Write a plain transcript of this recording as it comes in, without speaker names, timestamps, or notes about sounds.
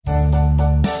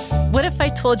if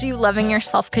I told you loving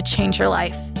yourself could change your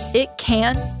life? It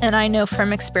can, and I know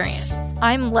from experience.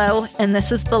 I'm Lo, and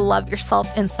this is the Love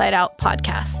Yourself Inside Out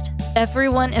podcast.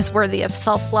 Everyone is worthy of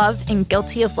self-love and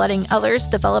guilty of letting others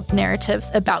develop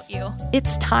narratives about you.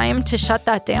 It's time to shut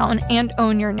that down and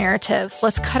own your narrative.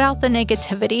 Let's cut out the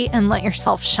negativity and let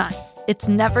yourself shine. It's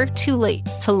never too late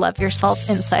to love yourself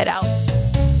inside out.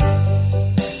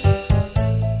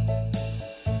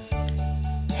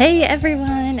 Hey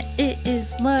everyone, it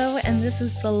is Lo, and this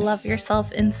is the Love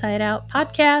Yourself Inside Out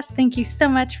podcast. Thank you so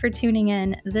much for tuning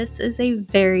in. This is a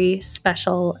very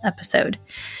special episode.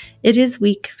 It is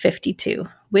week 52,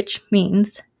 which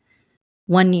means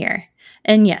 1 year.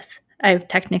 And yes, I've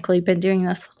technically been doing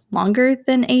this longer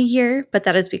than a year, but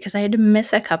that is because I had to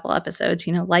miss a couple episodes.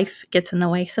 You know, life gets in the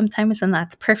way sometimes, and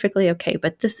that's perfectly okay.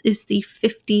 But this is the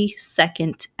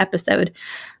 52nd episode.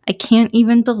 I can't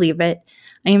even believe it.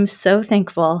 I am so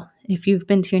thankful if you've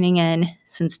been tuning in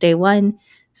since day one,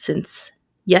 since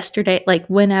yesterday, like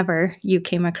whenever you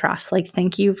came across. Like,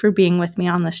 thank you for being with me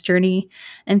on this journey.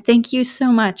 And thank you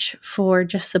so much for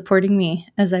just supporting me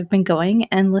as I've been going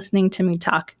and listening to me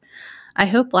talk. I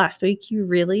hope last week you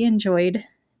really enjoyed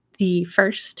the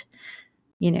first,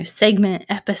 segment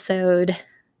episode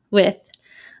with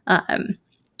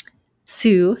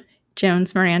Sue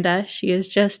Jones Miranda. She is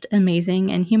just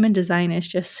amazing, and human design is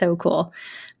just so cool.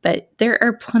 But there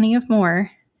are plenty of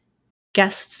more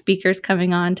guest speakers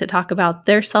coming on to talk about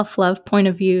their self-love point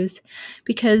of views,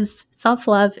 because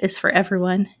self-love is for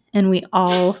everyone, and we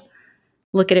all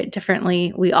look at it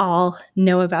differently. We all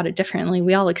know about it differently.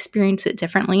 We all experience it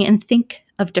differently and think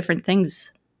of different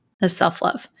things as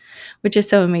self-love, which is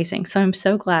so amazing. So I'm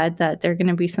so glad that there are going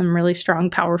to be some really strong,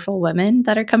 powerful women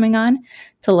that are coming on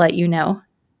to let you know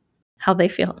how they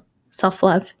feel.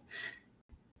 Self-love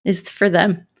is for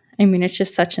them. I mean, it's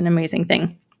just such an amazing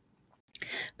thing.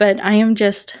 But I am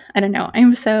just, I don't know,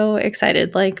 I'm so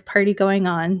excited, like party going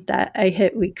on, that I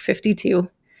hit week 52.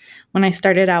 When I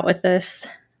started out with this,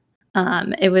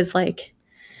 it was like,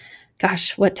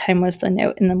 gosh, what time was the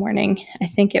note in the morning? I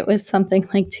think it was something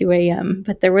like 2 a.m.,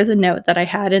 but there was a note that I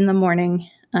had in the morning.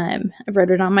 I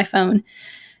wrote it on my phone,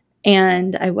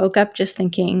 and I woke up just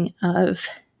thinking of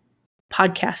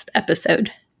podcast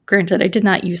episode. Granted, I did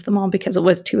not use them all because it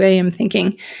was 2 a.m.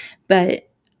 thinking, but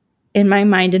in my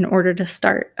mind, in order to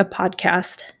start a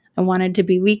podcast, I wanted to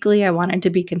be weekly. I wanted to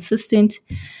be consistent.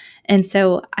 And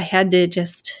so I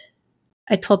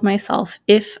told myself,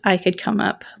 if I could come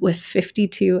up with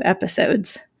 52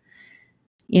 episodes,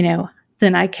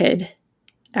 then I could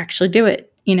actually do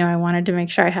it. I wanted to make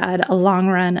sure I had a long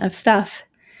run of stuff.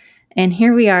 And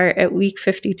here we are at week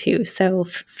 52. So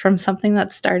from something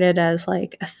that started as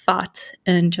like a thought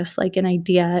and just like an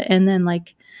idea, and then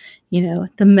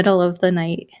the middle of the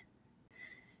night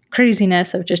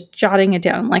craziness of just jotting it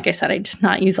down. Like I said, I did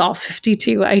not use all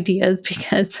 52 ideas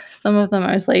because some of them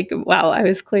I was like, wow, I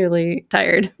was clearly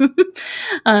tired.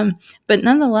 But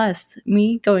nonetheless,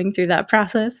 me going through that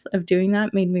process of doing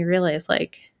that made me realize,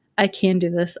 like, I can do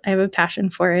this. I have a passion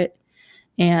for it.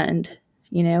 And,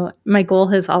 my goal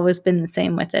has always been the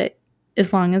same with it.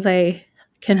 As long as I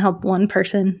can help one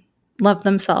person love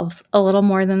themselves a little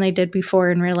more than they did before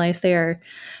and realize they are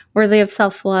worthy of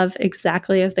self-love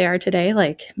exactly as they are today,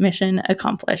 like, mission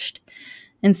accomplished.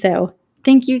 And so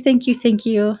thank you.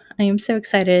 I am so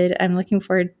excited. I'm looking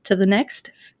forward to the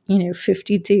next,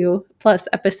 52 plus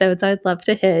episodes. I'd love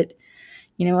to hit,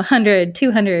 100,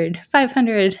 200,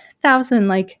 500, 1,000,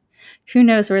 like, who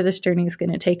knows where this journey is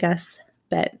going to take us.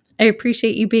 But I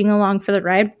appreciate you being along for the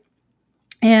ride.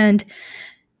 And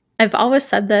I've always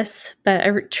said this, but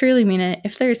I truly mean it.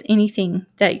 If there's anything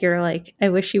that you're like, I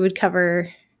wish you would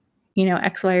cover,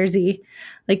 X, Y, or Z,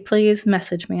 like, please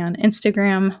message me on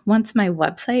Instagram. Once my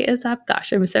website is up,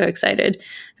 gosh, I'm so excited. I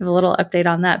have a little update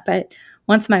on that. But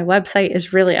once my website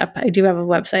is really up, I do have a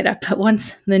website up, but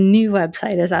once the new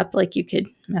website is up, like, you could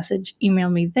email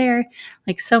me there.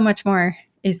 Like, so much more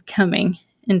is coming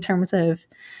in terms of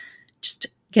just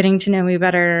getting to know me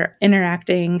better,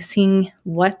 interacting, seeing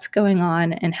what's going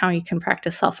on and how you can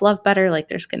practice self-love better. Like,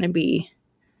 there's going to be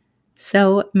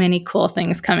so many cool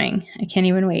things coming. I can't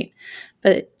even wait.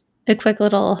 But a quick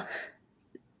little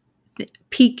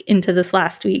peek into this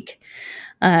last week.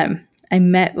 I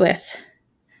met with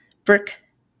Brooke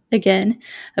again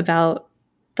about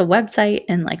the website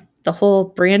and like the whole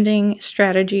branding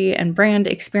strategy and brand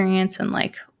experience and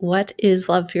like, what is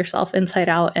Love Yourself Inside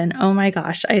Out? And oh my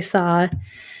gosh, I saw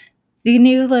the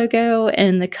new logo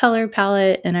and the color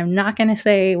palette, and I'm not going to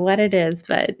say what it is,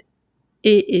 but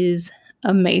it is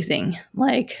amazing.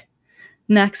 Like,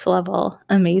 next level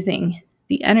amazing.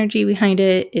 The energy behind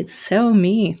it, it's so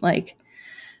me. Like,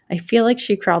 I feel like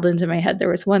she crawled into my head. There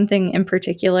was one thing in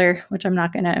particular, which I'm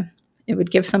not going to, it would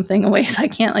give something away. So I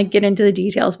can't like get into the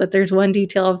details, but there's one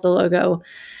detail of the logo.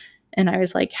 And I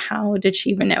was like, how did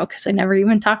she even know? Because I never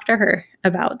even talked to her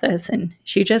about this. And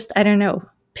she just, I don't know,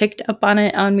 picked up on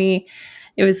it on me.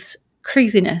 It was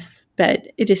craziness, but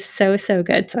it is so, so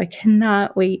good. So I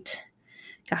cannot wait.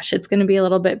 Gosh, it's going to be a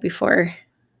little bit before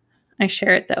I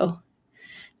share it though.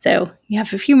 So you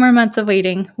have a few more months of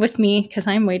waiting with me because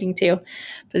I'm waiting too.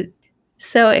 But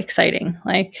so exciting.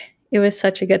 Like it was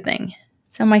such a good thing.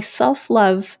 So my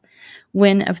self-love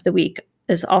win of the week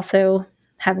is also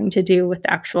having to do with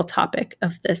the actual topic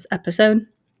of this episode.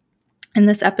 And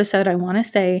this episode, I want to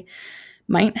say,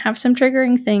 might have some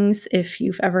triggering things if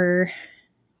you've ever,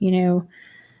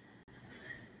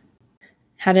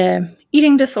 had a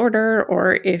eating disorder,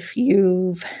 or if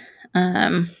you've,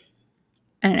 had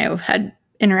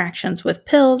interactions with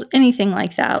pills, anything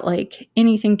like that, like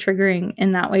anything triggering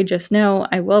in that way, just know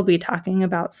I will be talking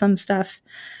about some stuff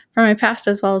from my past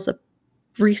as well as a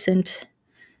recent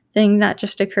thing that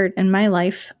just occurred in my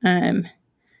life. And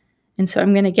so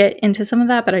I'm going to get into some of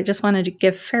that, but I just wanted to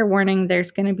give fair warning. There's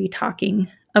going to be talking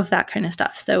of that kind of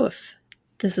stuff. So if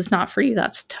this is not for you,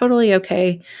 that's totally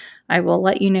okay. I will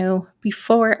let you know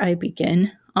before I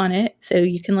begin on it. So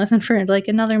you can listen for like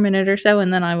another minute or so.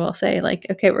 And then I will say like,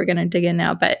 okay, we're going to dig in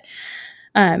now. But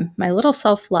my little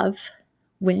self-love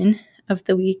win of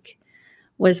the week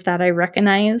was that I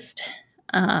recognized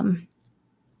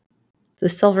the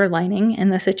silver lining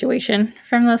in the situation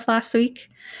from this last week.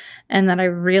 And that I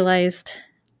realized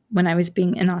when I was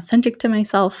being inauthentic to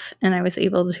myself and I was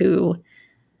able to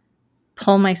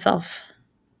pull myself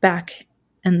back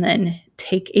and then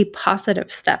take a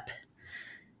positive step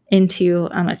into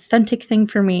an authentic thing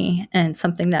for me and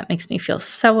something that makes me feel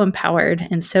so empowered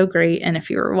and so great. And if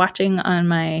you were watching on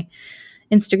my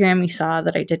Instagram, you saw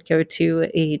that I did go to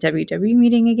a WW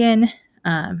meeting again.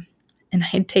 And I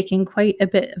had taken quite a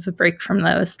bit of a break from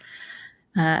those,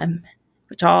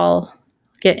 which I'll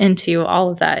get into all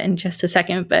of that in just a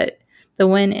second. But the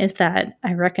win is that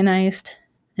I recognized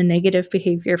the negative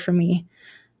behavior for me.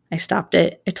 I stopped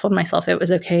it. I told myself it was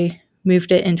okay,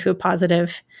 moved it into a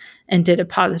positive, and did a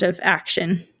positive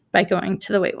action by going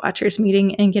to the Weight Watchers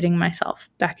meeting and getting myself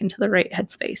back into the right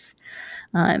headspace.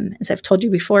 As I've told you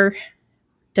before,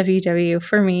 WW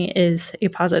for me is a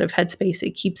positive headspace.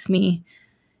 It keeps me,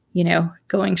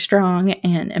 going strong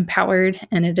and empowered,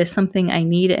 and it is something I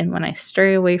need. And when I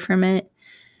stray away from it,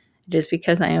 it is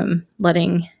because I am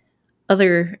letting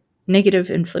other negative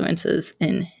influences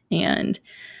in, and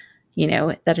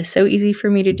that is so easy for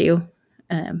me to do.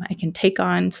 I can take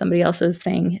on somebody else's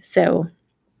thing. So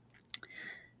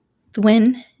the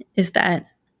win is that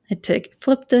I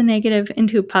flip the negative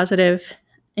into a positive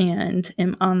and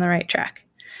am on the right track.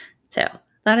 So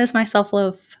that is my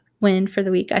self-love win for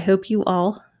the week. I hope you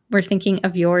all were thinking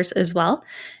of yours as well,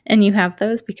 and you have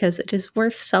those, because it is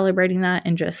worth celebrating that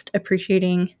and just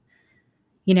appreciating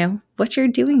what you're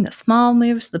doing, the small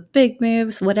moves, the big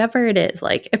moves, whatever it is,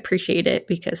 like appreciate it,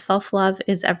 because self-love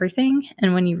is everything.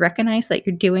 And when you recognize that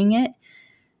you're doing it,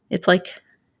 it's like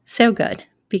so good,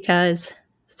 because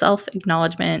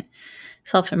self-acknowledgement,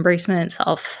 self-embracement,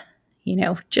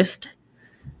 just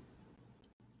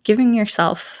giving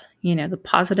yourself, the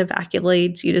positive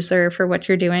accolades you deserve for what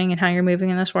you're doing and how you're moving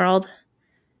in this world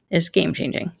is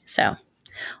game-changing. So,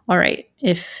 all right,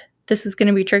 if this is going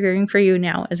to be triggering for you,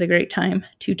 now is a great time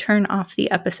to turn off the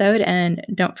episode, and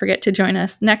don't forget to join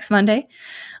us next Monday,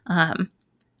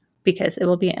 because it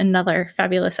will be another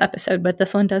fabulous episode. But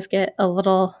this one does get a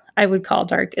little, I would call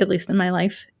dark, at least in my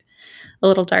life, a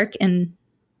little dark. And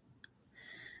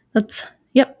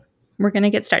we're going to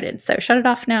get started. So shut it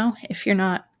off now if you're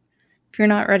not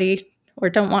ready or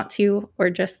don't want to, or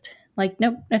just like,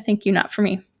 nope, no, thank you, not for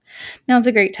me. Now's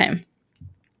a great time.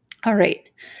 All right.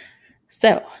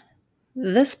 So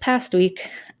this past week,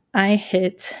 I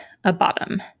hit a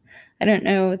bottom. I don't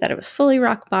know that it was fully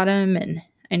rock bottom, and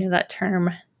I know that term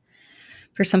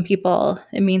for some people,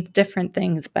 it means different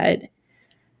things, but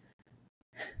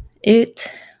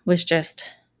it was just,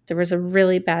 there was a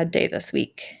really bad day this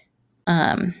week.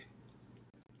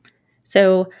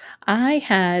 So I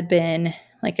had been,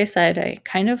 like I said, I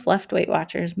kind of left Weight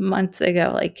Watchers months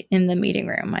ago, like in the meeting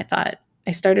room. I thought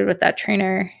I started with that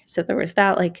trainer. So there was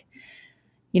that,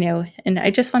 and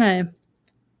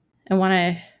I want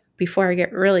to, before I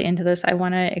get really into this, I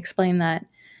want to explain that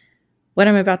what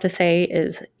I'm about to say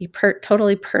is a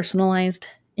totally personalized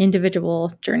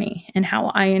individual journey and how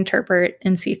I interpret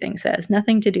and see things. It has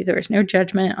nothing to do, there is no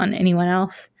judgment on anyone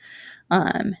else.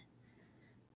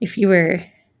 If you were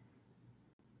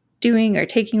doing or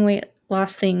taking weight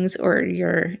loss things, or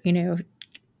you're,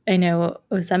 I know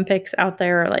Ozempic's out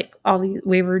there, like all these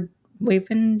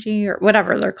Wavengy or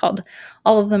whatever they're called.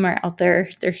 All of them are out there.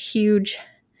 They're huge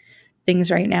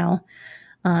things right now,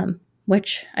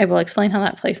 which I will explain how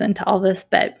that plays into all this.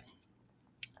 But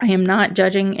I am not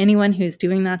judging anyone who's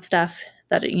doing that stuff.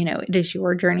 That, it is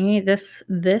your journey.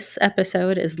 This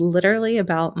episode is literally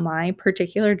about my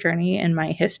particular journey and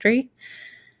my history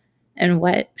and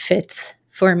what fits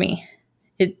for me.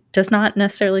 It does not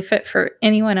necessarily fit for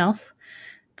anyone else.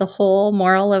 The whole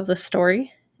moral of the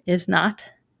story is not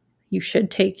you should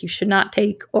take, you should not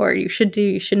take, or you should do,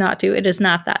 you should not do. It is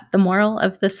not that. The moral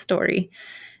of this story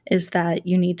is that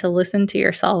you need to listen to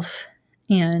yourself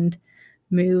and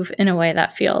move in a way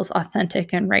that feels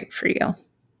authentic and right for you.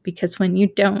 Because when you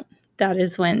don't, that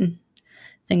is when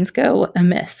things go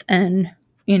amiss. And,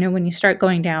 when you start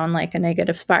going down like a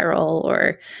negative spiral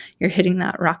or you're hitting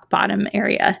that rock bottom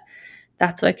area,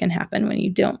 that's what can happen when you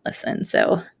don't listen.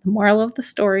 So the moral of the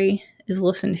story is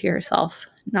listen to yourself,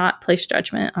 not place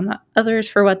judgment on others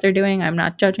for what they're doing. I'm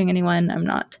not judging anyone. I'm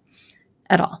not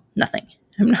at all. Nothing.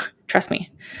 Trust me,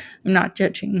 I'm not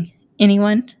judging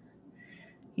anyone,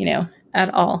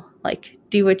 at all. Like,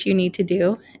 do what you need to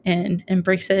do and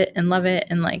embrace it and love it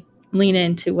and like lean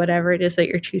into whatever it is that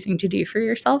you're choosing to do for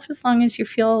yourself, as long as you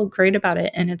feel great about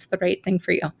it and it's the right thing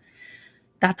for you.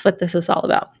 That's what this is all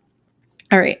about.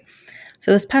 All right.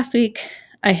 So this past week,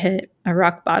 I hit a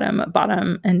rock bottom,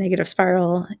 a negative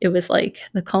spiral. It was like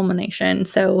the culmination.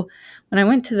 So when I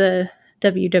went to the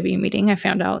WW meeting, I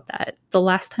found out that the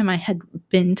last time I had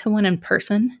been to one in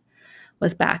person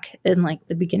was back in like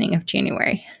the beginning of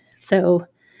January. So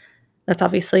that's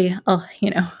obviously,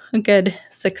 a good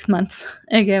 6 months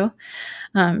ago.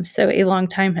 So a long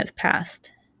time has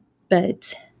passed.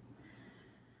 But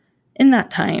in that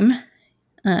time,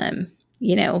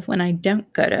 when I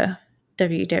don't go to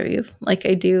WW, like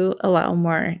I do allow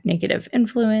more negative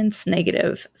influence,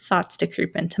 negative thoughts to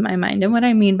creep into my mind. And what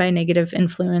I mean by negative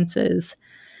influence is,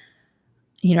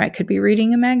 I could be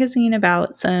reading a magazine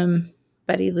about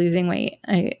somebody losing weight.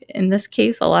 In this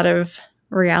case, a lot of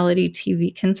reality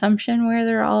TV consumption where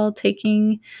they're all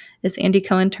taking, as Andy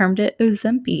Cohen termed it,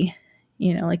 Ozempic,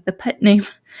 like the pet name,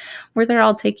 where they're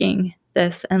all taking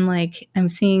this. And like, I'm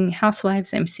seeing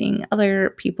housewives, I'm seeing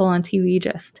other people on TV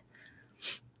just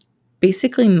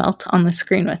basically melt on the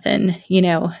screen within,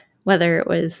 whether it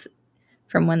was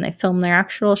from when they filmed their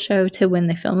actual show to when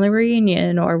they film the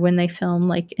reunion or when they film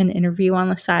like an interview on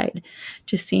the side,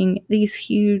 just seeing these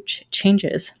huge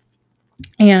changes.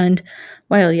 And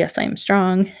while, yes, I'm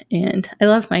strong and I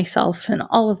love myself and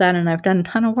all of that, and I've done a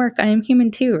ton of work, I am human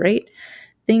too, right?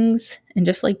 Things, and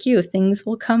just like you, things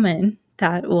will come in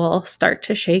that will start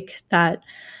to shake that,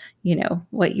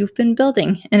 what you've been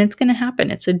building. And it's going to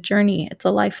happen. It's a journey. It's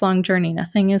a lifelong journey.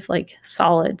 Nothing is like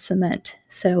solid cement.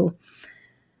 So,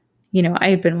 I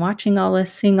had been watching all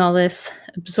this, seeing all this,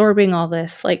 absorbing all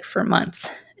this like for months.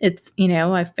 It's,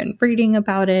 I've been reading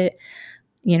about it.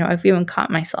 I've even caught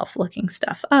myself looking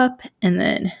stuff up. And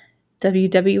then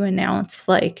WW announced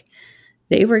like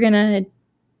they were going to,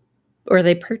 or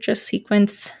they purchased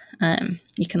Sequence.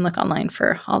 You can look online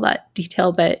for all that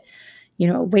detail, but,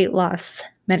 weight loss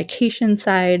medication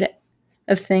side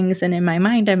of things. And in my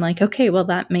mind, I'm like, okay, well,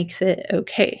 that makes it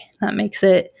okay. That makes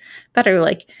it better.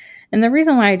 Like, and the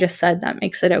reason why I just said that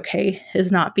makes it okay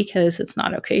is not because it's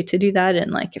not okay to do that.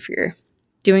 And like, if you're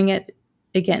doing it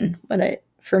again,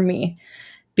 for me,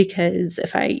 because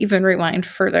if I even rewind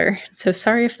further, so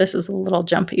sorry if this is a little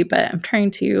jumpy, but I'm trying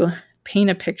to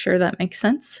paint a picture that makes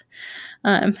sense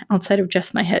outside of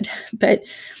just my head. But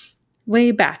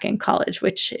way back in college,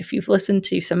 which if you've listened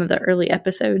to some of the early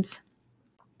episodes,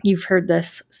 you've heard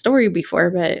this story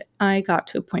before, but I got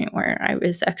to a point where I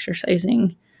was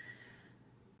exercising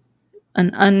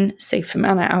an unsafe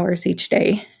amount of hours each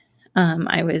day.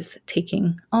 I was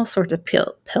taking all sorts of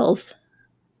pills.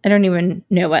 I don't even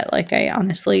know what, like I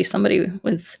honestly, somebody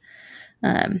was,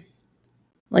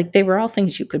 like they were all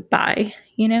things you could buy,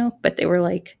 but they were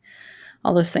like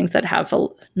all those things that have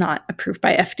not approved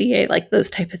by FDA, like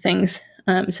those type of things.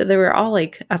 So they were all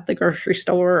like at the grocery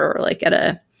store or like at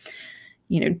a,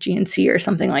 GNC or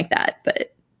something like that.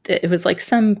 But it was like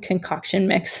some concoction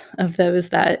mix of those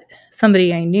that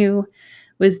somebody I knew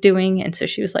was doing. And so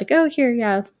she was like, oh, here,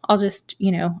 yeah, I'll just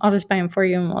buy them for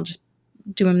you and we'll just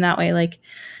do them that way. Like,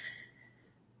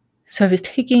 so I was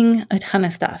taking a ton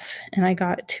of stuff and I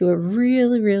got to a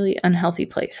really, really unhealthy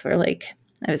place where like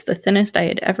I was the thinnest I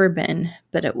had ever been,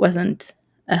 but it wasn't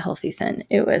a healthy thin.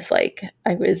 It was like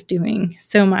I was doing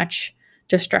so much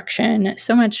destruction,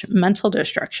 so much mental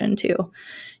destruction too,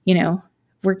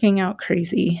 working out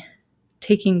crazy,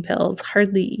 taking pills,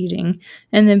 hardly eating,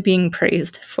 and then being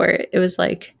praised for it. It was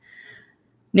like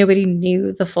nobody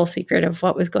knew the full secret of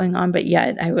what was going on, but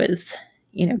yet I was,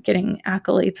 getting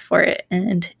accolades for it.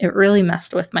 And it really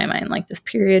messed with my mind. Like, this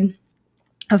period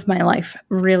of my life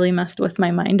really messed with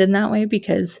my mind in that way,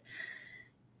 because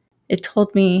it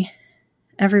told me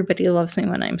everybody loves me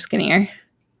when I'm skinnier.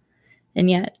 And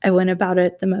yet I went about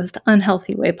it the most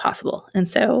unhealthy way possible. And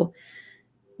so,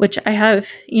 which I have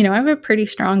a pretty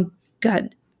strong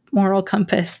gut moral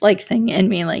compass like thing in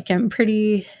me. Like, I'm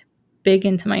pretty big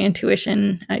into my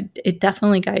intuition. It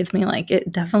definitely guides me. Like,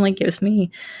 it definitely gives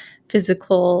me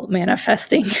physical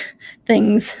manifesting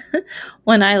things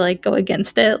when I like go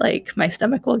against it. Like, my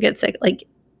stomach will get sick. Like,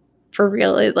 for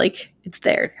real, it's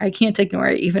there. I can't ignore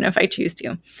it even if I choose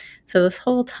to. So this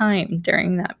whole time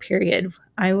during that period,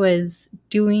 I was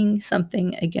doing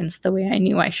something against the way I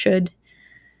knew I should,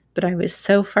 but I was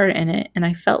so far in it, and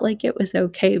I felt like it was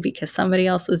okay because somebody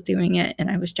else was doing it, and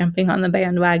I was jumping on the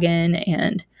bandwagon,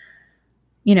 and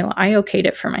I okayed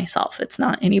it for myself. It's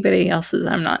not anybody else's.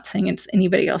 I'm not saying it's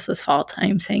anybody else's fault.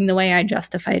 I'm saying the way I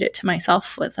justified it to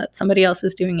myself was that somebody else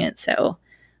is doing it, so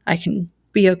I can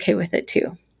be okay with it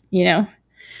too.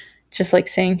 Just like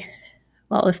saying,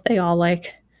 well, if they all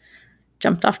like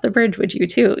jumped off the bridge, would you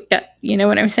too? Yeah. You know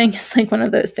what I'm saying? It's like one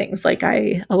of those things. Like,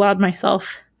 I allowed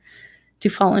myself to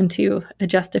fall into a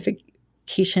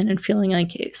justification and feeling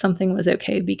like something was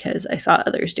okay because I saw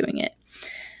others doing it.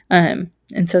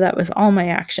 And so that was all my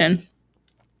action.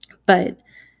 But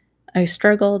I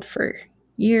struggled for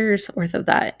years worth of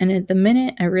that. And at the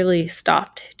minute I really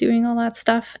stopped doing all that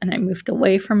stuff and I moved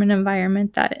away from an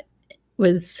environment that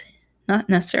was not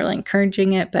necessarily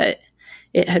encouraging it, but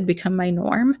it had become my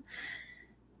norm,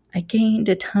 I gained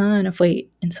a ton of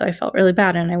weight. And so I felt really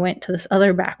bad. And I went to this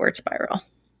other backward spiral.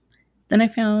 Then I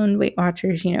found Weight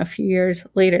Watchers, a few years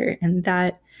later, and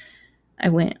that I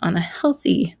went on a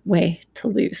healthy way to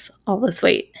lose all this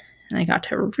weight. And I got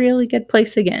to a really good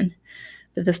place again.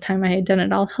 But this time I had done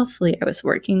it all healthily. I was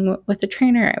working with a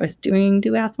trainer. I was doing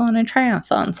duathlon and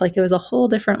triathlons. Like, it was a whole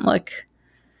different look,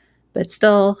 but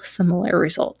still similar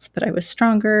results. But I was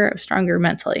stronger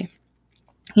mentally.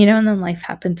 And then life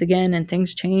happens again and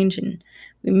things change and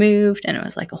we moved and it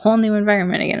was like a whole new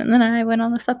environment again. And then I went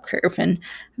on this up curve and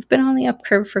I've been on the up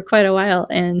curve for quite a while.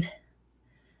 And,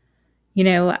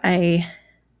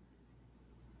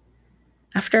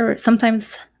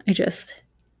 sometimes I just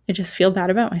feel bad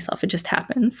about myself. It just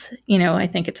happens. I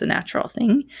think it's a natural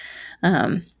thing.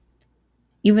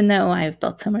 Even though I've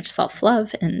built so much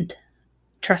self-love, and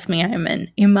trust me, I'm in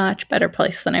a much better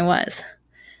place than I was,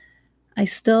 I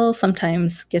still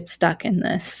sometimes get stuck in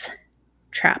this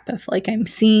trap of like, I'm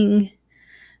seeing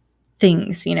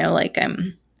things, like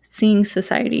I'm seeing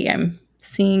society, I'm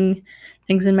seeing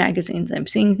things in magazines, I'm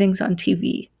seeing things on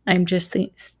TV, I'm just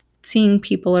seeing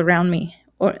people around me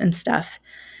and stuff.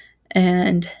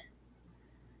 And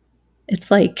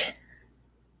it's like,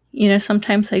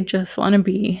 sometimes I just want to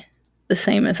be the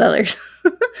same as others.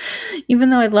 Even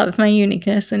though I love my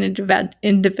uniqueness and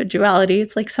individuality,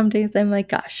 it's like some days I'm like,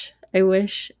 gosh, I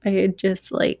wish I had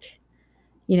just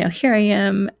here I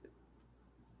am.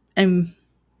 I'm,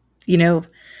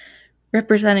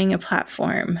 representing a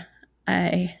platform.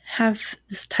 I have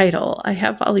this title. I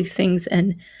have all these things.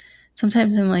 And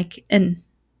sometimes I'm like, and,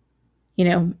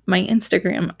 my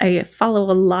Instagram, I follow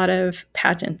a lot of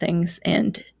pageant things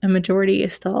and a majority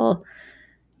is still,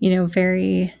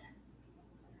 very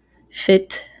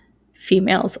fit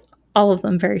females, all of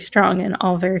them very strong and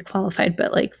all very qualified,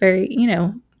 but like very,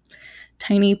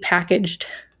 tiny packaged.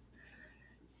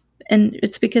 And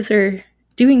it's because they're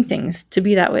doing things to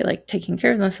be that way, like taking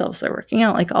care of themselves, they're working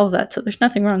out, like all of that. So there's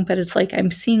nothing wrong, but it's like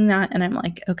I'm seeing that and I'm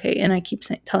like, okay. And I keep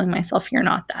telling myself, you're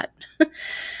not that.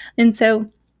 And so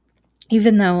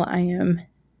even though I am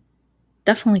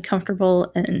definitely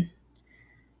comfortable in,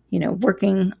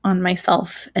 working on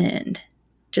myself and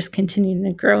just continuing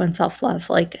to grow in self-love,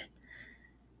 like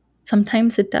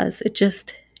sometimes it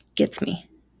just gets me.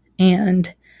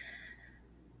 And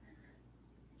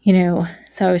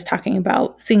so I was talking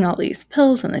about seeing all these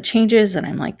pills and the changes, and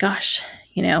I'm like, gosh,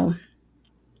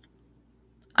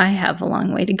 I have a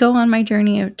long way to go on my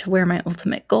journey to where my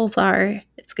ultimate goals are.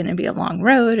 It's going to be a long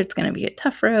road. It's going to be a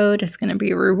tough road. It's going to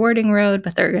be a rewarding road,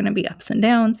 but there are going to be ups and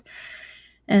downs.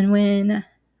 And when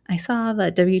I saw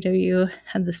that WW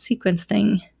had the sequence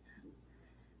thing,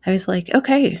 I was like,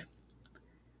 okay,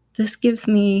 this gives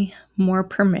me more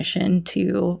permission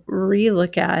to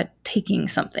relook at taking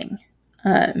something.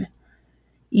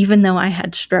 Even though I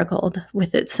had struggled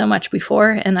with it so much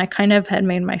before, and I kind of had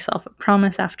made myself a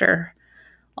promise after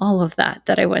all of that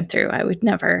I went through, I would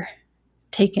never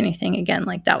take anything again.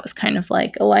 Like that was kind of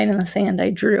like a line in the sand I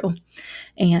drew.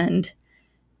 And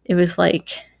it was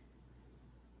like,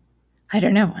 I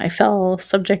don't know, I fell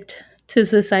subject to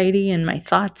society and my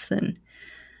thoughts, and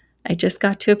I just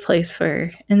got to a place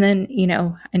where, and then,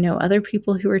 I know other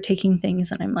people who are taking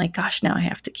things, and I'm like, gosh, now I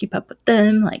have to keep up with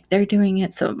them. Like they're doing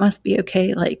it, so it must be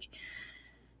okay. Like,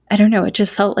 I don't know. It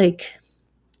just felt like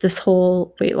this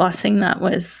whole weight loss thing that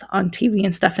was on TV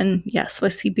and stuff, and yes,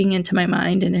 was seeping into my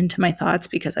mind and into my thoughts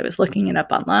because I was looking it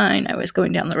up online. I was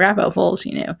going down the rabbit holes,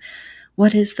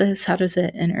 what is this? How does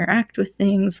it interact with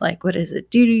things? Like, what does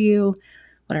it do to you?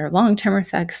 What are long-term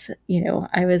effects?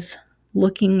 I was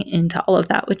looking into all of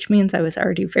that, which means I was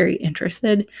already very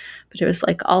interested, but it was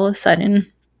like all of a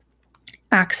sudden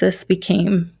access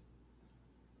became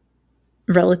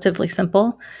relatively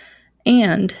simple.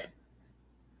 And,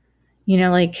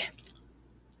 like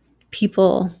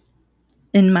people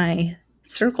in my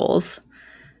circles,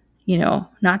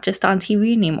 not just on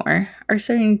TV anymore, are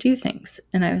starting to do things.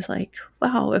 And I was like,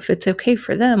 wow, if it's okay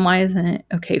for them, why isn't it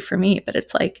okay for me? But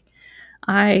it's like,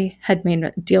 I had made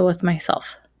a deal with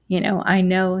myself. I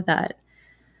know that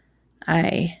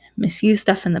I misused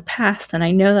stuff in the past, and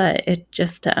I know that it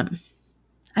just,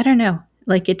 I don't know,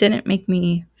 like it didn't make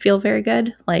me feel very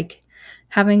good. Like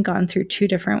having gone through 2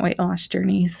 different weight loss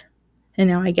journeys, and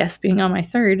now I guess being on my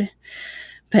 3rd,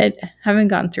 but having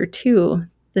gone through 2,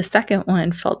 the second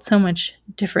one felt so much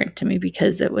different to me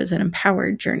because it was an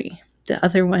empowered journey. The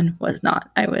other one was not.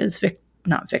 I was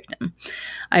not victim.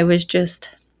 I was just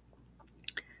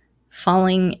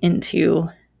falling into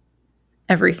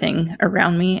everything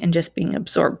around me and just being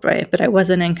absorbed by it, but I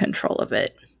wasn't in control of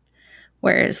it.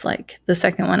 Whereas like the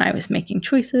second one, I was making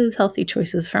choices, healthy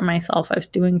choices for myself. I was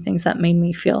doing things that made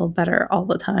me feel better all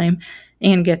the time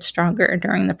and get stronger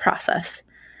during the process.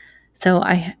 So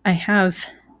I have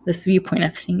this viewpoint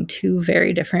of seeing 2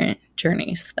 very different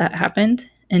journeys that happened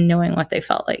and knowing what they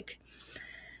felt like.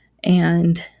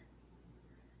 And,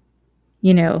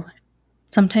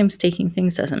 sometimes taking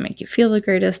things doesn't make you feel the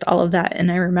greatest, all of that. And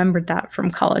I remembered that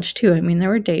from college too. I mean, there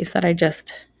were days that I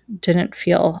just didn't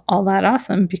feel all that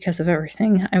awesome because of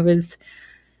everything I was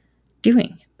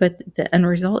doing. But the end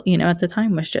result, at the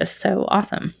time was just so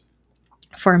awesome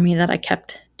for me that I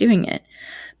kept doing it.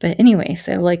 But anyway,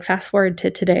 so like fast forward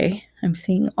to today, I'm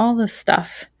seeing all this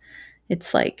stuff.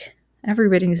 It's like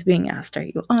everybody's being asked, are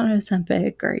you on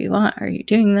Ozempic? Are you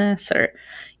doing this? Or,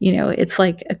 it's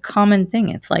like a common thing.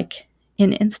 It's like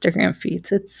in Instagram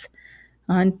feeds, it's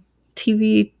on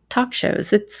TV talk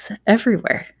shows, it's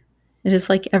everywhere. It is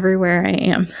like everywhere I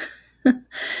am.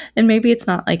 And maybe it's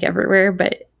not like everywhere,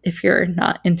 but if you're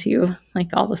not into like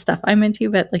all the stuff I'm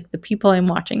into, but like the people I'm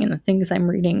watching and the things I'm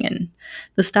reading and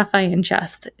the stuff I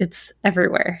ingest, it's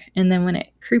everywhere. And then when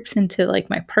it creeps into like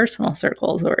my personal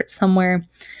circles or it's somewhere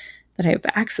that I have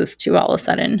access to all of a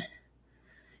sudden,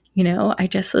 I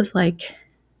just was like,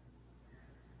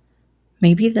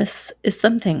 maybe this is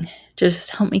something to just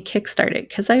help me kickstart it.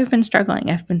 Because I've been struggling,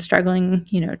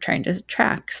 trying to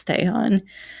stay on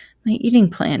my eating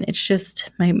plan. It's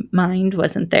just my mind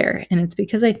wasn't there. And it's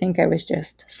because I think I was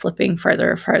just slipping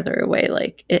farther and farther away.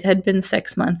 Like it had been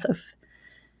 6 months of,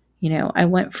 I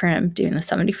went from doing the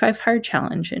 75 hard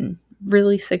challenge and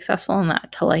really successful in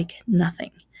that to like nothing.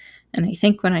 And I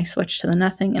think when I switched to the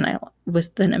nothing, and I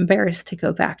was then embarrassed to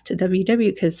go back to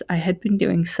WW because I had been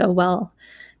doing so well,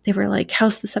 they were like,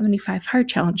 how's the 75 hard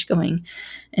challenge going?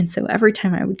 And so every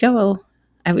time I would go,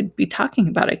 I would be talking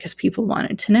about it because people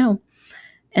wanted to know.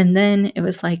 And then it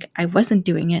was like, I wasn't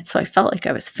doing it. So I felt like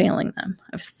I was failing them.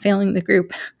 I was failing the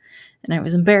group and I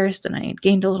was embarrassed and I had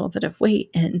gained a little bit of weight.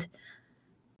 And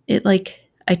it like,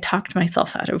 I talked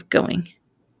myself out of going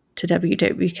to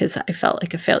WW because I felt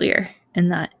like a failure in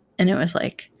that. And it was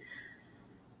like,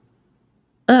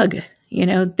 ugh,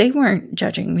 they weren't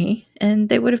judging me and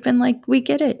they would have been like, we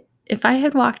get it. If I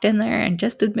had walked in there and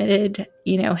just admitted,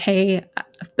 hey,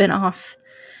 I've been off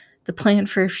the plan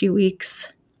for a few weeks,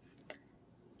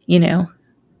 I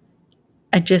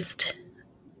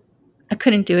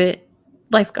couldn't do it.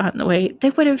 Life got in the way. They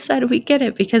would have said, we get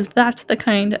it, because that's the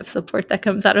kind of support that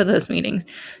comes out of those meetings.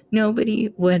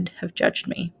 Nobody would have judged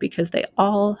me because they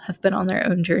all have been on their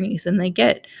own journeys and they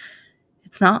get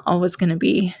it's not always going to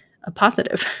be a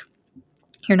positive.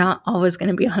 You're not always going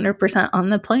to be 100% on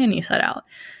the plan you set out.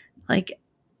 Like,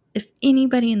 if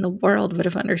anybody in the world would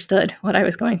have understood what I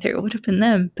was going through, it would have been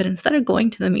them. But instead of going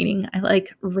to the meeting, I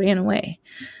like ran away.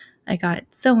 I got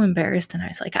so embarrassed and I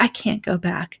was like, I can't go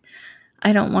back.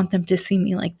 I don't want them to see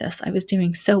me like this. I was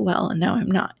doing so well and now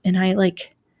I'm not. And I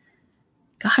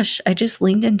I just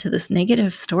leaned into this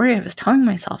negative story I was telling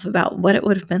myself about what it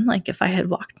would have been like if I had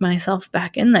walked myself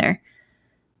back in there.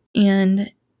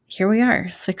 And here we are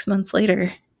 6 months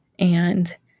later.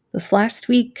 And this last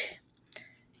week,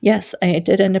 yes, I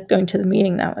did end up going to the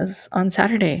meeting that was on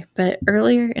Saturday, but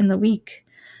earlier in the week,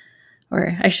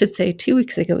 or I should say 2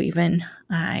 weeks ago even,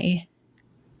 I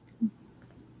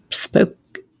spoke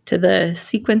to the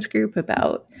sequence group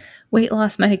about weight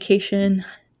loss medication.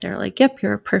 They're like, yep,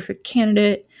 you're a perfect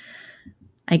candidate.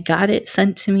 I got it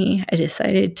sent to me. I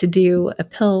decided to do a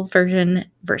pill version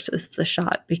versus the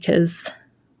shot because,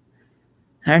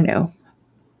 I don't know,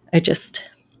 I just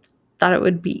thought it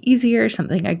would be easier,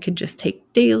 something I could just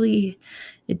take daily.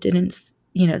 It didn't,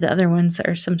 the other ones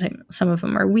are sometimes, some of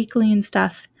them are weekly and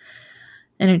stuff.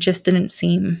 And it just didn't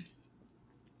seem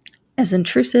as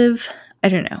intrusive. I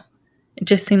don't know. It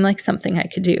just seemed like something I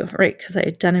could do, right? Because I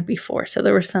had done it before. So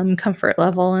there was some comfort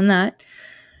level in that.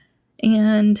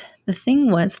 And the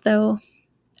thing was, though,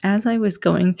 as I was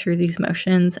going through these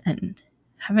motions and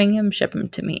having him ship them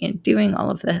to me and doing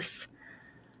all of this,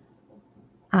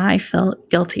 I felt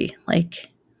guilty. Like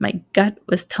my gut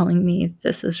was telling me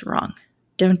this is wrong.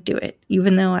 Don't do it.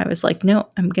 Even though I was like, no,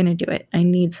 I'm going to do it. I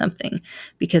need something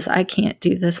because I can't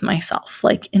do this myself.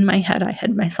 Like in my head, I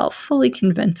had myself fully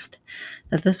convinced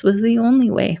that this was the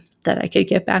only way that I could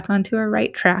get back onto a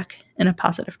right track and a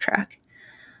positive track.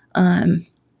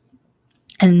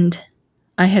 And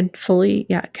I had fully,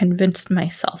 convinced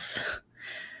myself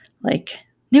like,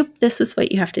 nope, this is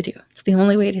what you have to do. It's the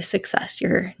only way to success.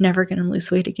 You're never going to lose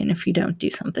weight again if you don't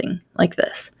do something like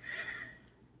this.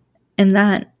 And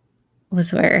that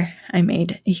was where I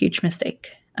made a huge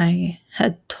mistake. I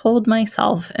had told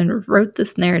myself and wrote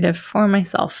this narrative for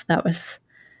myself that was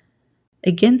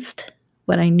against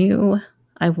what I knew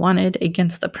I wanted,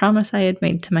 against the promise I had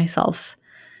made to myself.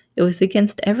 It was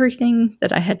against everything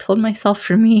that I had told myself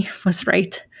for me was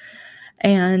right.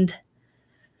 And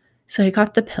so I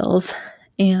got the pills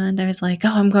and I was like,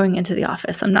 oh, I'm going into the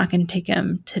office. I'm not going to take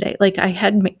them today. Like I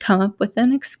had come up with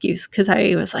an excuse because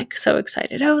I was like so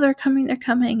excited. Oh, they're coming.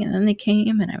 And then they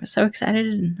came and I was so excited.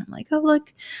 And I'm like, oh,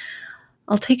 look,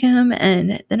 I'll take them.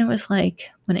 And then it was like,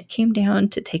 when it came down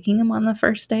to taking them on the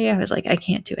first day, I was like, I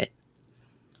can't do it.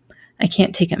 I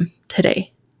can't take them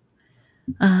today.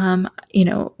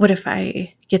 What if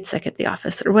I get sick at the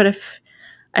office? Or what if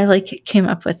I came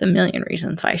up with a million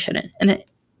reasons why I shouldn't? And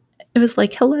it was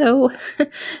like, hello,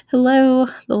 hello.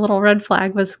 The little red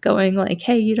flag was going like,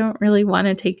 hey, you don't really want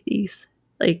to take these.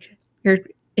 Like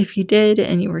if you did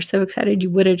and you were so excited, you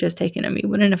would have just taken them. You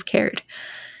wouldn't have cared.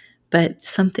 But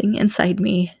something inside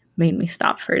me made me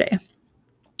stop for a day.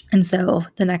 And so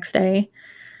the next day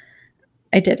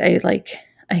I did.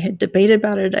 I had debated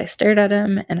about it. I stared at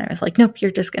him and I was like, nope,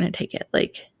 you're just going to take it.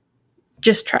 Like,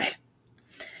 just try.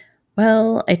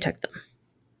 Well, I took them.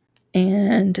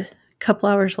 And a couple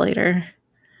hours later,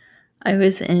 I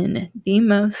was in the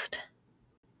most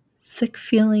sick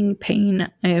feeling pain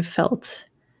I have felt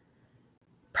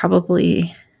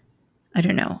probably, I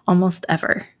don't know, almost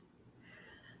ever.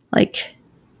 Like,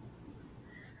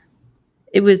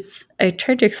 I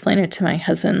tried to explain it to my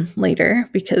husband later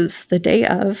because the day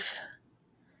of,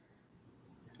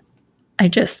 I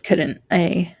just couldn't.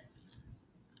 I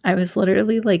was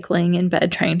literally laying in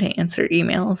bed trying to answer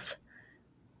emails,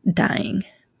 dying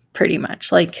pretty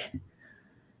much. Like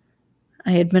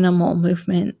I had minimal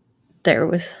movement. It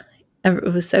was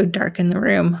so dark in the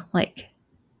room. Like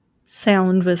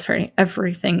sound was hurting.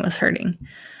 Everything was hurting.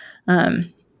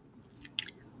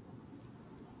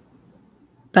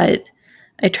 But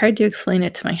I tried to explain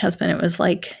it to my husband. It was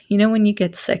like, when you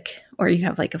get sick or you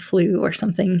have a flu or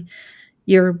something,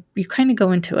 you kind of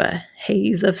go into a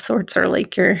haze of sorts, or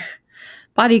your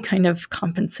body kind of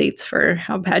compensates for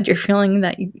how bad you're feeling,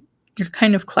 that you're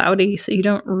kind of cloudy. So you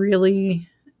don't really,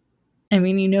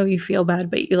 you feel bad,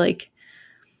 but you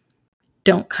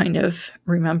don't kind of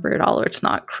remember it all, or it's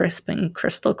not crisp and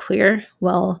crystal clear.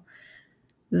 Well,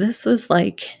 this was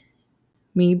like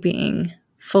me being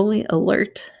fully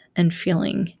alert and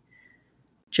feeling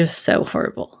just so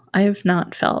horrible. I have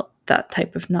not felt that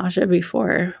type of nausea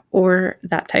before, or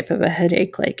that type of a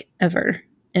headache ever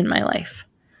in my life.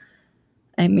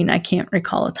 I can't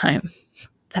recall a time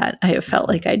that I have felt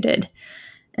like I did.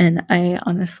 And I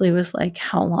honestly was like,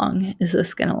 how long is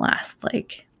this going to last?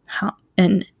 How?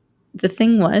 And the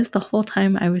thing was, the whole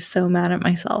time I was so mad at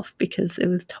myself because it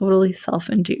was totally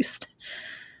self-induced.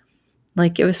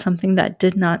 It was something that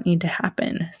did not need to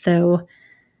happen. So,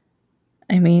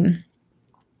 I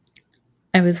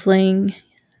was laying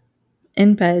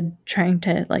in bed trying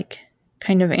to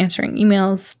kind of answering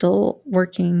emails, still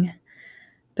working,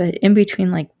 but in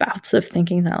between bouts of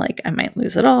thinking that I might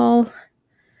lose it all.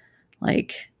 I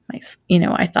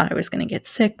thought I was going to get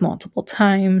sick multiple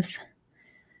times.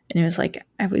 And it was like,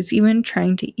 I was even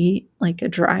trying to eat like a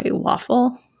dry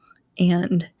waffle,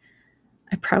 and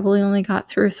I probably only got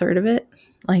through a third of it.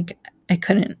 Like,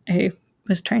 I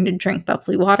was trying to drink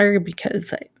bubbly water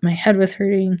because my head was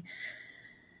hurting.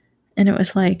 And it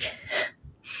was like,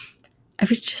 I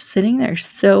was just sitting there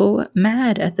so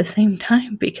mad at the same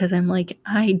time because I'm like,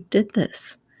 I did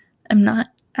this. I'm not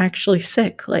actually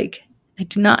sick. Like, I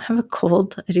do not have a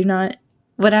cold. I do not,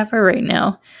 whatever right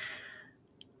now.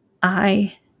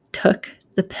 I took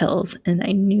the pills and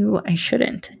I knew I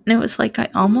shouldn't. And it was like, I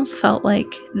almost felt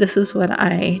like this is what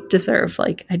I deserve.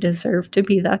 Like, I deserve to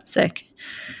be that sick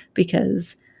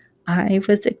because I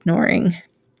was ignoring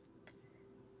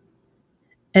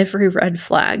every red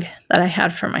flag that I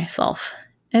had for myself.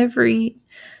 Every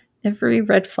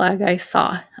red flag I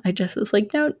saw, I just was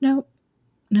like, no,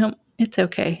 it's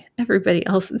okay. Everybody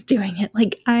else is doing it.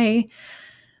 Like, I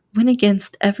went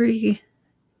against everything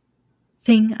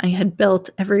I had built,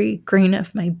 every grain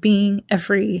of my being,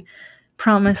 every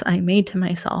promise I made to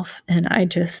myself, and I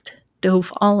just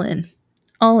dove all in,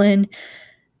 and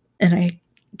I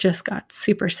just got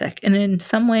super sick. And in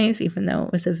some ways, even though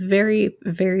it was a very,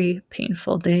 very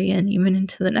painful day and even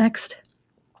into the next,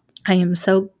 I am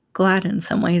so glad in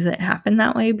some ways it happened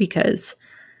that way because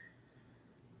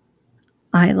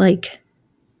I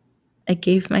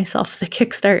gave myself the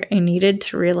kickstart I needed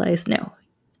to realize, no,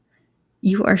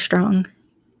 you are strong.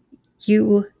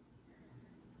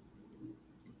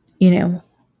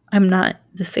 I'm not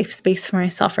the safe space for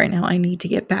myself right now. I need to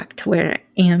get back to where I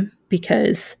am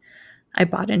because I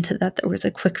bought into that there was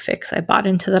a quick fix. I bought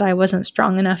into that I wasn't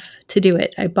strong enough to do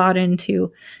it. I bought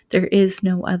into there is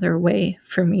no other way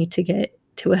for me to get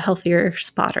to a healthier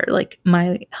spot or like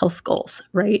my health goals,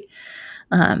 right?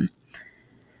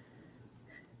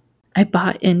 I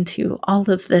bought into all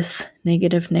of this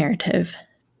negative narrative.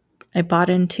 I bought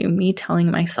into me telling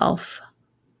myself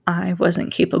I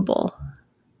wasn't capable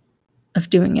of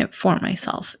doing it for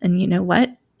myself. And you know what?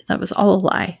 That was all a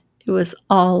lie. It was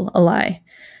all a lie.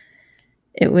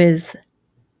 It was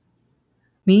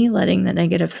me letting the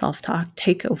negative self-talk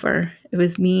take over. It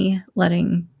was me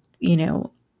letting,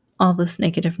 all this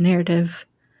negative narrative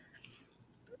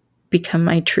become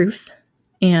my truth.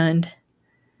 And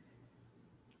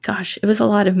gosh, it was a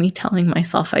lot of me telling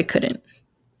myself I couldn't.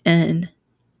 And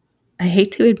I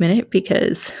hate to admit it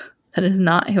because that is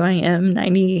not who I am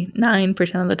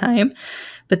 99% of the time.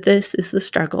 But this is the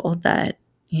struggle that,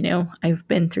 I've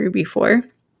been through before.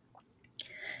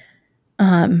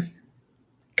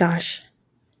 Gosh.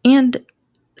 And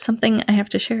something I have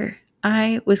to share.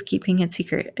 I was keeping it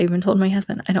secret. I even told my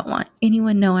husband, I don't want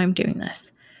anyone to know I'm doing this.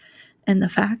 And the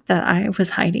fact that I was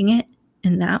hiding it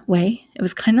in that way, it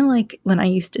was kind of like when I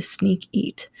used to sneak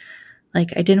eat.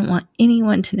 Like, I didn't want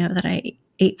anyone to know that I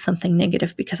ate something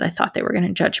negative because I thought they were going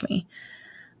to judge me.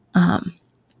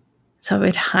 So I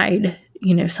would hide,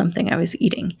 something I was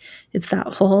eating. It's that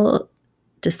whole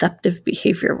deceptive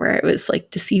behavior where I was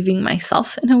like deceiving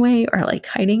myself in a way or like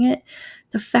hiding it.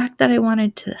 The fact that I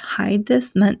wanted to hide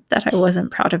this meant that I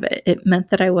wasn't proud of it. It meant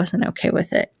that I wasn't okay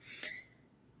with it.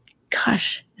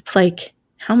 Gosh, it's like,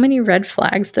 how many red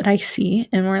flags did I see?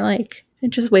 And we're like, I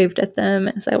just waved at them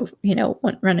as I,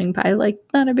 went running by, like,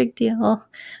 not a big deal.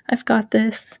 I've got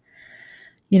this.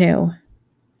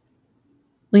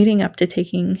 Leading up to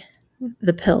taking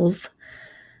the pills,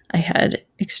 I had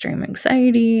extreme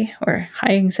anxiety or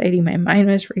high anxiety. My mind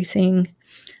was racing.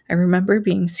 I remember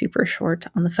being super short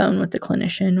on the phone with the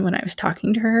clinician when I was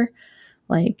talking to her.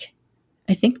 Like,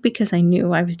 I think because I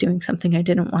knew I was doing something I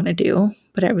didn't want to do,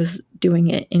 but I was doing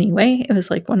it anyway. It was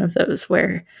like one of those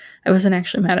where I wasn't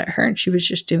actually mad at her and she was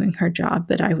just doing her job,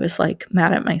 but I was like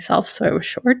mad at myself. So I was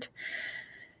short,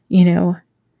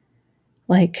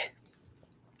 like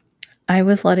I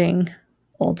was letting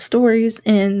old stories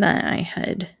in that I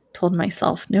had told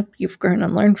myself, nope, you've grown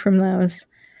and learned from those.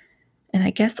 And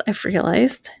I guess I've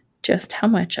realized just how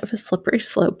much of a slippery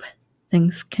slope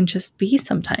things can just be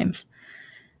sometimes.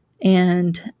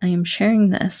 And I am sharing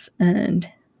this and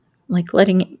like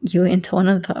letting you into one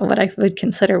of what I would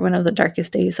consider one of the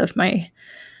darkest days of my,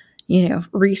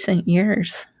 recent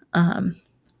years.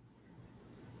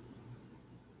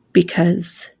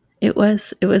 Because it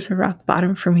was a rock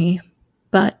bottom for me.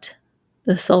 But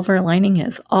the silver lining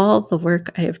is all the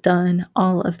work I have done,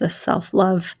 all of the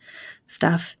self-love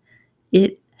stuff,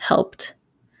 it helped.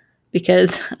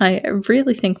 Because I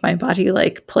really think my body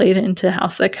like played into how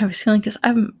sick I was feeling because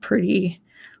I'm pretty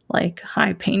like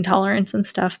high pain tolerance and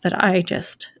stuff. But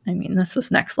this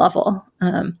was next level.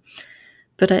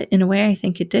 But But in a way, I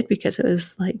think it did, because it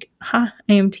was like, I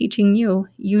am teaching you.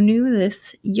 You knew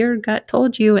this. Your gut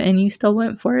told you, and you still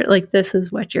went for it. Like, this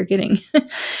is what you're getting.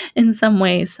 In some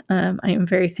ways, I am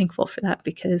very thankful for that,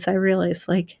 because I realized,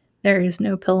 like, there is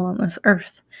no pill on this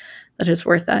earth that is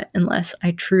worth that unless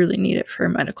I truly need it for a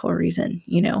medical reason,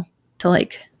 to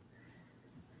like,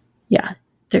 yeah,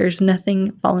 there's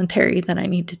nothing voluntary that I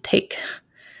need to take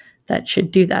that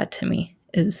should do that to me,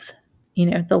 is,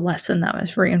 the lesson that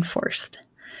was reinforced.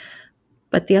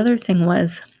 But the other thing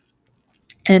was,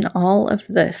 in all of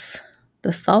this,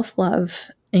 the self-love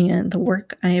and the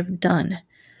work I have done,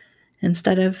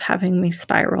 instead of having me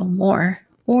spiral more,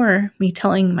 or me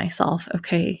telling myself,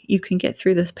 okay, you can get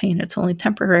through this pain, it's only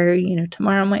temporary,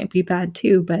 tomorrow might be bad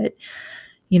too, but,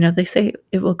 they say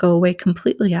it will go away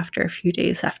completely after a few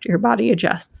days, after your body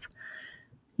adjusts.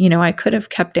 I could have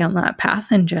kept down that path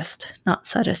and just not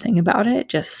said a thing about it,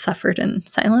 just suffered in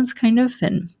silence kind of,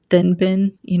 and then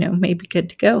been, maybe good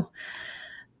to go.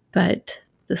 But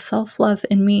the self-love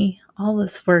in me, all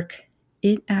this work,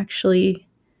 it actually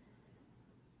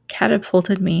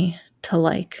catapulted me to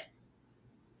like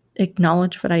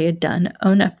acknowledge what I had done,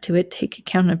 own up to it, take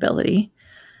accountability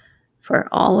for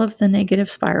all of the negative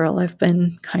spiral I've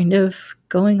been kind of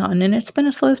going on. And it's been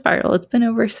a slow spiral. It's been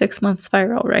over a 6-month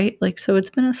spiral, right? Like, so it's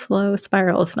been a slow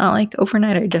spiral. It's not like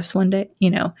overnight or just one day,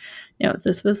 no,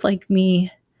 this was like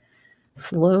me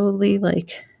slowly,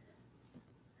 like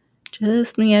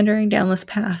just meandering down this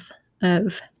path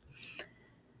of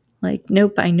like,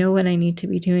 nope, I know what I need to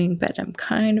be doing, but I'm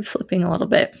kind of slipping a little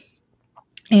bit.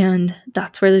 And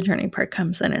that's where the journey part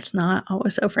comes in. It's not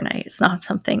always overnight. It's not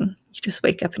something you just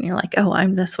wake up and you're like, oh,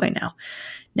 I'm this way now.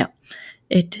 No,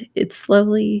 it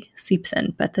slowly seeps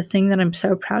in. But the thing that I'm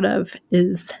so proud of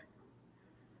is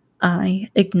I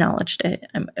acknowledged it.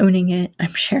 I'm owning it.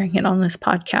 I'm sharing it on this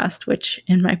podcast, which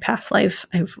in my past life,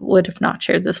 I would have not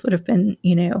shared. This would have been,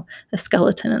 a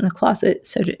skeleton in the closet.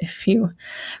 So if you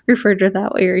refer to it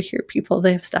that way, or hear people,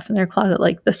 they have stuff in their closet,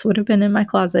 like this would have been in my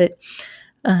closet.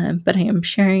 But I am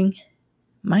sharing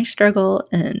my struggle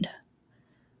and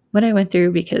what I went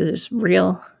through, because it's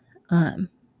real.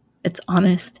 It's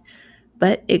honest,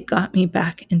 but it got me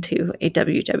back into a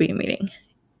WW meeting.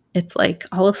 It's like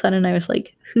all of a sudden I was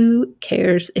like, who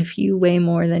cares if you weigh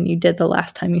more than you did the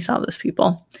last time you saw those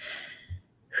people?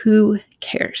 Who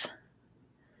cares?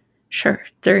 Sure,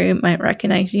 they might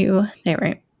recognize you, they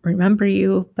might remember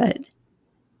you, but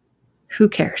who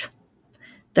cares?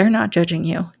 They're not judging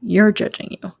you. You're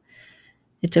judging you.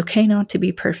 It's okay not to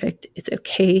be perfect. It's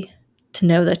okay to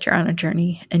know that you're on a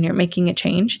journey and you're making a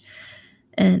change.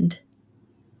 And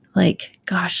like,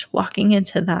 gosh, walking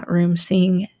into that room,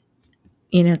 seeing,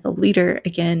 the leader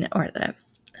again, or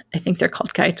I think they're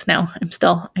called guides now.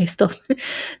 I still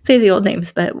say the old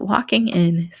names, but walking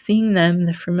in, seeing them,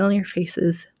 the familiar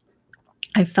faces,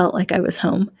 I felt like I was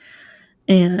home.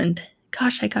 And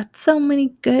gosh, I got so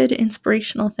many good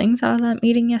inspirational things out of that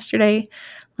meeting yesterday.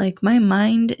 Like, my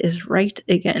mind is right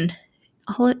again.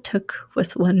 All it took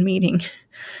was one meeting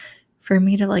for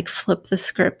me to like flip the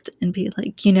script and be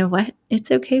like, you know what?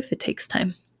 It's okay if it takes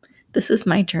time. This is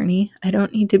my journey. I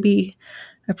don't need to be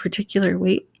a particular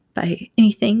weight by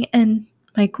anything. And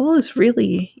my goal is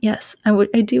really, yes,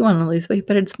 I do want to lose weight,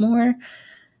 but it's more,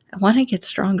 I want to get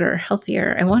stronger,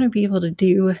 healthier. I want to be able to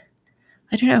do,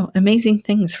 I don't know, amazing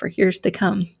things for years to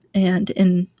come. And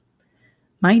in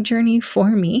my journey for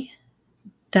me,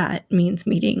 that means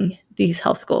meeting these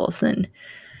health goals. And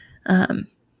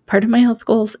part of my health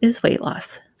goals is weight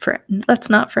loss. That's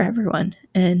not for everyone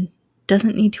and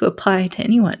doesn't need to apply to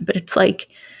anyone. But it's like,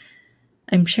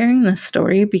 I'm sharing this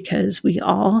story because we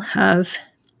all have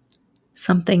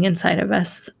something inside of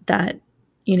us that,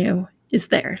 is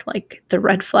there, like the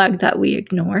red flag that we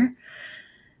ignore.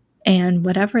 And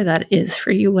whatever that is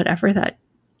for you, whatever that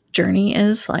journey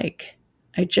is, like,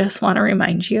 I just want to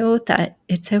remind you that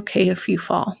it's okay if you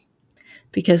fall,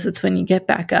 because it's when you get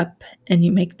back up and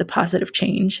you make the positive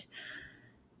change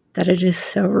that it is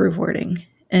so rewarding,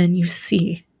 and you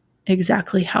see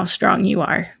exactly how strong you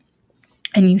are,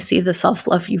 and you see the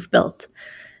self-love you've built,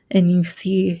 and you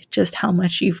see just how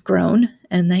much you've grown,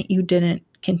 and that you didn't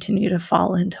continue to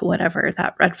fall into whatever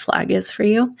that red flag is for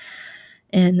you.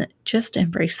 And just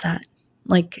embrace that.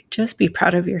 Like, just be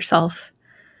proud of yourself.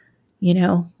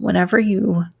 Whenever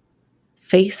you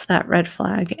face that red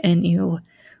flag and you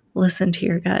listen to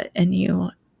your gut and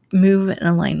you move in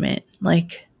alignment,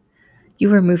 like,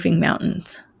 you are moving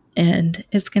mountains, and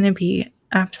it's going to be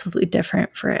absolutely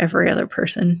different for every other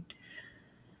person,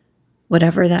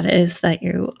 whatever that is that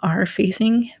you are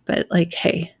facing. But like,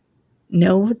 hey,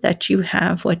 know that you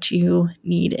have what you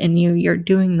need in you. You're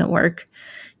doing the work.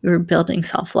 We were building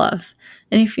self-love.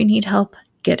 And if you need help,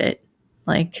 get it.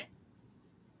 Like,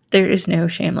 there is no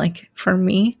shame. Like, for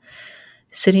me,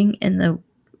 sitting in the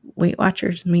Weight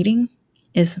Watchers meeting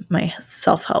is my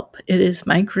self-help. It is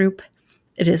my group.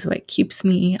 It is what keeps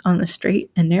me on the straight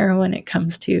and narrow when it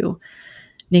comes to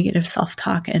negative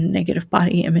self-talk and negative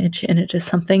body image. And it is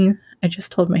something I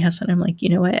just told my husband, I'm like, you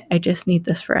know what? I just need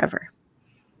this forever.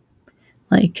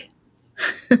 Like,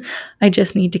 I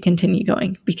just need to continue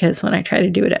going, because when I try to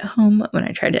do it at home, when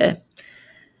I try to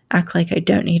act like I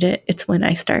don't need it, it's when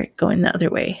I start going the other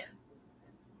way.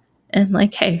 And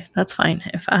like, hey, that's fine.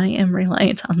 If I am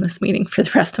reliant on this meeting for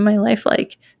the rest of my life,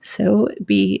 like, so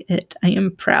be it. I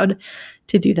am proud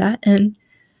to do that. And,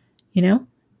 you know,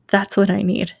 that's what I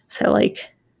need. So,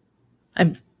 like,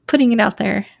 I'm putting it out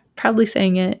there, proudly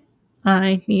saying it.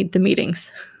 I need the meetings.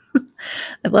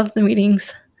 I love the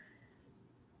meetings.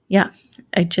 Yeah,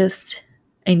 I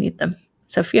need them.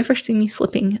 So if you ever see me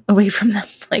slipping away from them,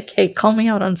 like, hey, call me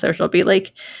out on social. Be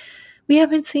like, we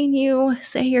haven't seen you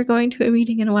say you're going to a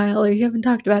meeting in a while, or you haven't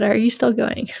talked about it. Are you still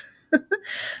going?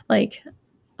 Like,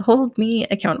 hold me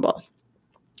accountable.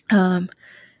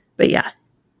 But yeah,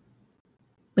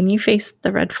 when you face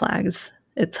the red flags,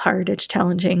 it's hard, it's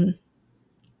challenging.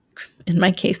 In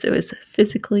my case, it was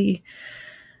physically,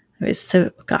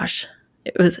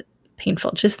 it was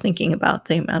painful just thinking about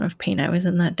the amount of pain I was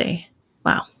in that day.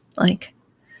 Wow. Like,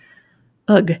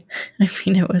 ugh. I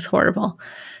mean, it was horrible.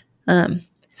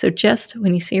 So just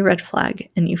when you see a red flag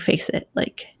and you face it,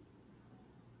 like,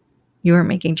 you are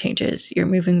making changes, you're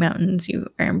moving mountains, you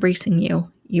are embracing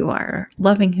you, you are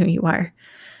loving who you are,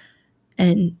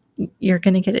 and you're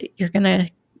going to get it. You're going to,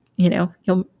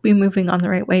 you'll be moving on the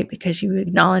right way because you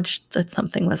acknowledged that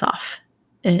something was off.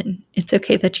 And it's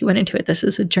okay that you went into it. This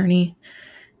is a journey.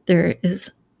 There is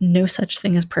no such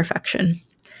thing as perfection.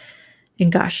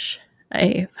 And gosh,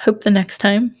 I hope the next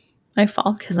time I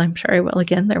fall, because I'm sure I will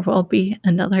again, there will be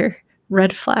another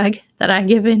red flag that I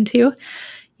give into.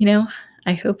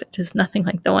 I hope it is nothing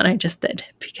like the one I just did,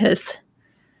 because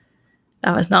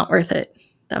that was not worth it.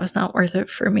 That was not worth it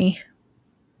for me.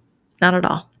 Not at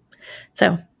all.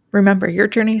 So remember, your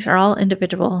journeys are all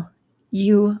individual.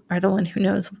 You are the one who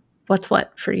knows what's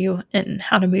what for you and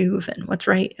how to move and what's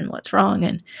right and what's wrong.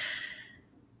 And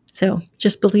so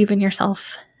just believe in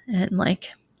yourself. And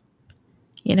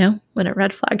when a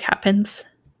red flag happens,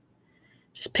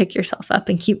 just pick yourself up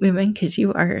and keep moving, because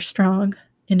you are a strong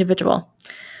individual.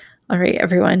 All right,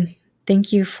 everyone.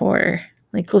 Thank you for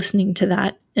listening to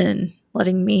that and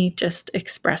letting me just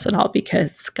express it all,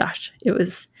 because gosh, it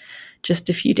was just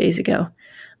a few days ago.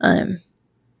 But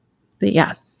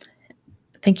yeah,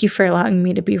 thank you for allowing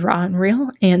me to be raw and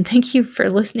real. And thank you for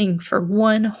listening for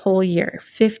 1 whole year,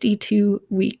 52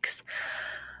 weeks.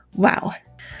 Wow.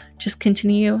 Just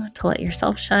continue to let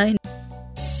yourself shine.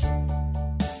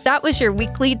 That was your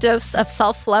weekly dose of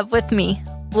self-love with me,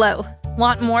 Lo.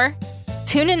 Want more?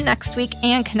 Tune in next week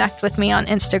and connect with me on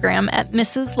Instagram at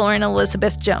Mrs. Lauren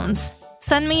Elizabeth Jones.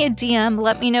 Send me a DM,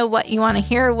 let me know what you want to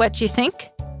hear, what you think,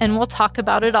 and we'll talk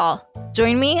about it all.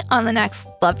 Join me on the next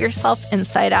Love Yourself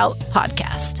Inside Out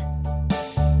podcast.